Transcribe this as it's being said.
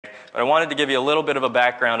But I wanted to give you a little bit of a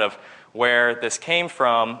background of where this came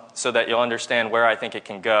from so that you'll understand where I think it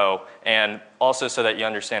can go, and also so that you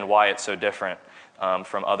understand why it's so different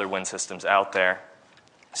from other wind systems out there.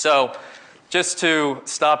 So just to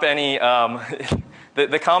stop any,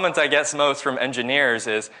 the comment I get most from engineers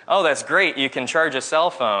is, oh, that's great, you can charge a cell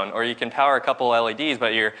phone or you can power a couple LEDs,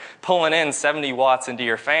 but you're pulling in 70 watts into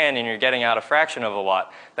your fan and you're getting out a fraction of a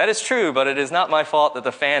watt. That is true, but it is not my fault that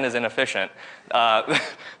the fan is inefficient.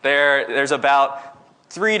 There's about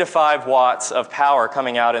 3 to 5 watts of power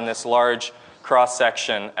coming out in this large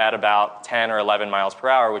cross-section at about 10 or 11 miles per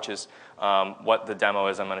hour, which is what the demo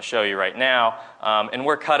is I'm going to show you right now. And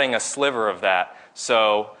we're cutting a sliver of that.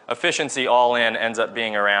 So efficiency all in ends up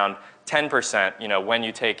being around 10%, when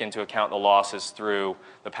you take into account the losses through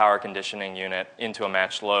the power conditioning unit into a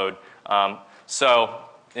matched load.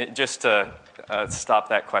 Just to stop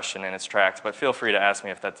that question in its tracks, but feel free to ask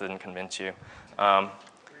me if that didn't convince you.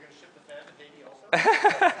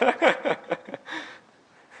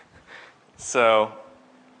 So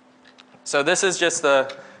this is just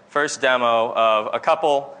the first demo of a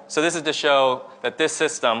couple. So this is to show that this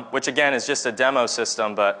system, which again is just a demo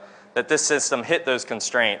system, but that this system hit those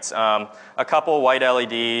constraints. A couple white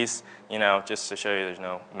LEDs, just to show you there's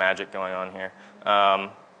no magic going on here.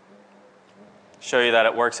 Show you that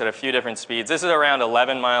it works at a few different speeds. This is around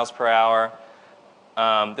 11 miles per hour.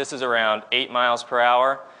 This is around 8 miles per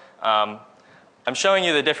hour. I'm showing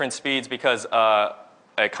you the different speeds because a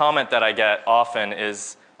comment that I get often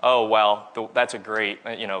is, oh, well, that's a great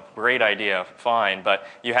idea, fine, but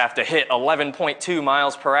you have to hit 11.2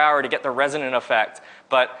 miles per hour to get the resonant effect.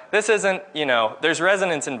 But this isn't, there's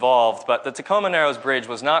resonance involved, but the Tacoma Narrows Bridge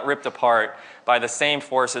was not ripped apart by the same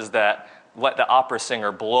forces that let the opera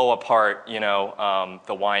singer blow apart,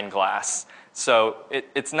 the wine glass. So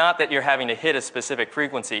it's not that you're having to hit a specific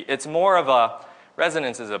frequency. It's more of a,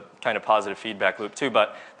 resonance is a kind of positive feedback loop too,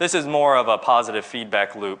 but this is more of a positive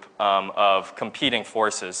feedback loop of competing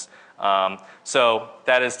forces. So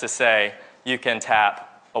that is to say, you can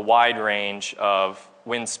tap a wide range of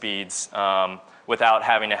wind speeds without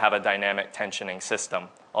having to have a dynamic tensioning system,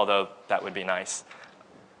 although that would be nice.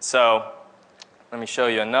 So let me show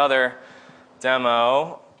you another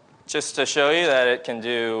demo just to show you that it can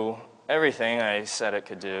do everything I said it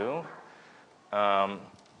could do.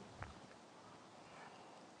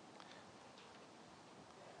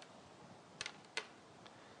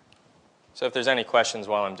 So if there's any questions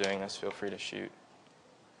while I'm doing this, feel free to shoot.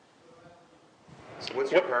 So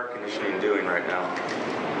what's your power conditioning doing right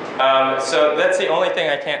now? So that's the only thing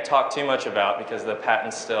I can't talk too much about because the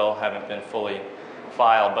patents still haven't been fully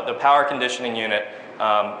filed. But the power conditioning unit,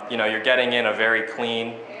 you're getting in a very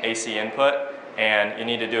clean AC input, and you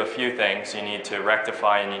need to do a few things. You need to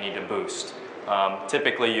rectify and you need to boost.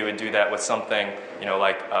 Typically, you would do that with something,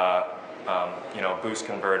 like boost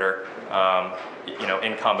converter,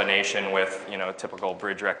 in combination with, a typical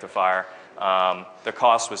bridge rectifier. The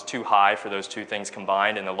cost was too high for those two things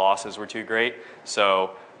combined, and the losses were too great.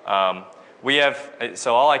 So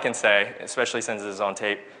so all I can say, especially since this is on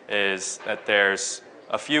tape, is that there's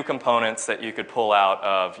a few components that you could pull out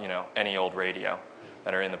of, any old radio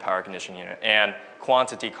that are in the power conditioning unit. And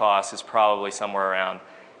quantity cost is probably somewhere around,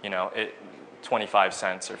 25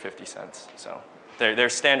 cents or 50 cents. So they're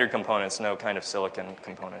standard components, no kind of silicon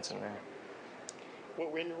components in there.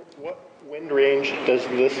 What wind range does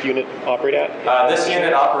this unit operate at? This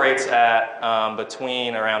unit operates at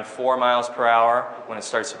between around 4 miles per hour when it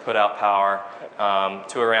starts to put out power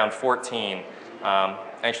to around 14.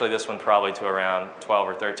 Actually, this one probably to around 12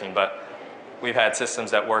 or 13, but we've had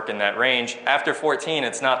systems that work in that range. After 14,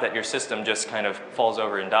 it's not that your system just kind of falls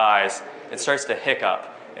over and dies. It starts to hiccup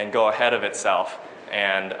and go ahead of itself.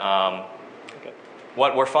 And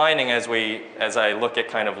what we're finding as I look at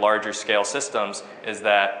kind of larger scale systems is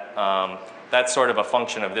that that's sort of a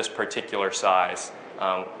function of this particular size.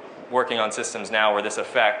 Working on systems now where this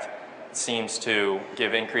effect seems to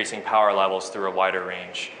give increasing power levels through a wider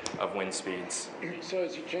range of wind speeds. So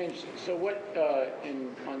as you change, so what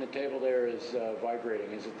on the table there is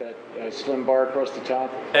vibrating? Is it that slim bar across the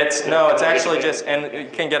top? It's actually just, and you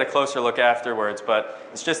can get a closer look afterwards, but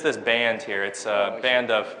it's just this band here. It's a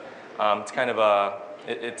band of, it's kind of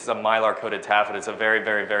it's a mylar coated taffeta. It's a very,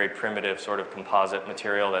 very, very primitive sort of composite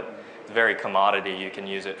material that is very commodity. You can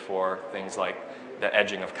use it for things like the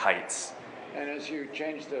edging of kites. And as you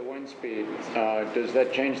change the wind speed, does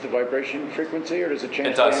that change the vibration frequency, or does it change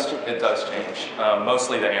it the amplitude? It does change.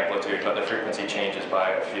 Mostly the amplitude, but the frequency changes by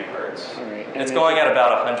a few hertz. All right. It's going at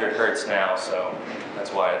about 100 hertz now, so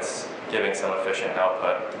that's why it's giving some efficient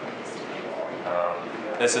output.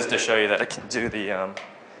 This is to show you that it can do the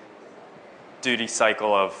duty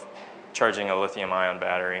cycle of charging a lithium-ion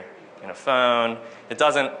battery in a phone. It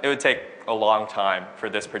would take a long time for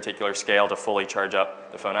this particular scale to fully charge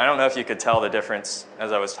up the phone. I don't know if you could tell the difference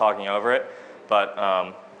as I was talking over it,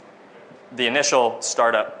 but the initial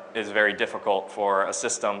startup is very difficult for a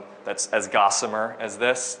system that's as gossamer as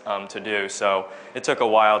this to do. So it took a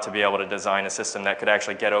while to be able to design a system that could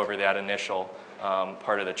actually get over that initial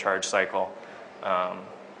part of the charge cycle.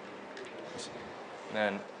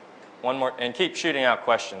 And one more, and keep shooting out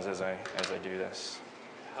questions as I do this.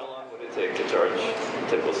 How long would it take to charge a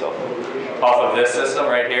typical cell phone? Off of this system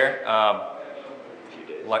right here, A few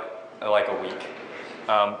days. like a week.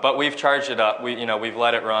 But we've charged it up. We've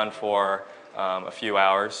let it run for a few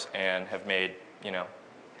hours and have made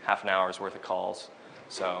half an hour's worth of calls.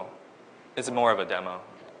 So it's more of a demo.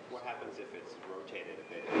 What happens if it's rotated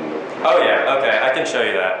a bit? Oh yeah, okay, I can show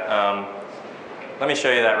you that. Let me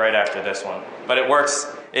show you that right after this one. But it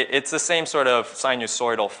works, it's the same sort of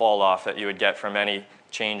sinusoidal fall off that you would get from any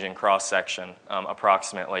change in cross section,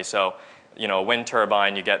 approximately. So, a wind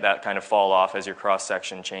turbine, you get that kind of fall off as your cross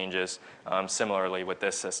section changes, similarly with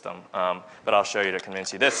this system. But I'll show you to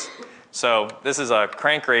convince you this. So this is a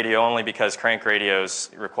crank radio only because crank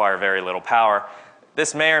radios require very little power.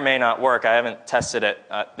 This may or may not work. I haven't tested it.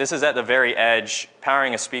 This is at the very edge,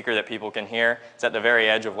 powering a speaker that people can hear. It's at the very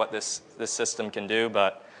edge of what this system can do,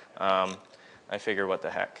 but I figure what the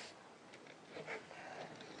heck.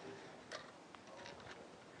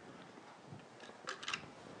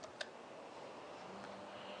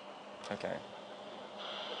 Okay.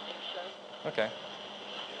 Okay.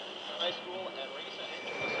 High school and recent.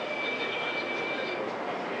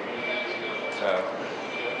 So.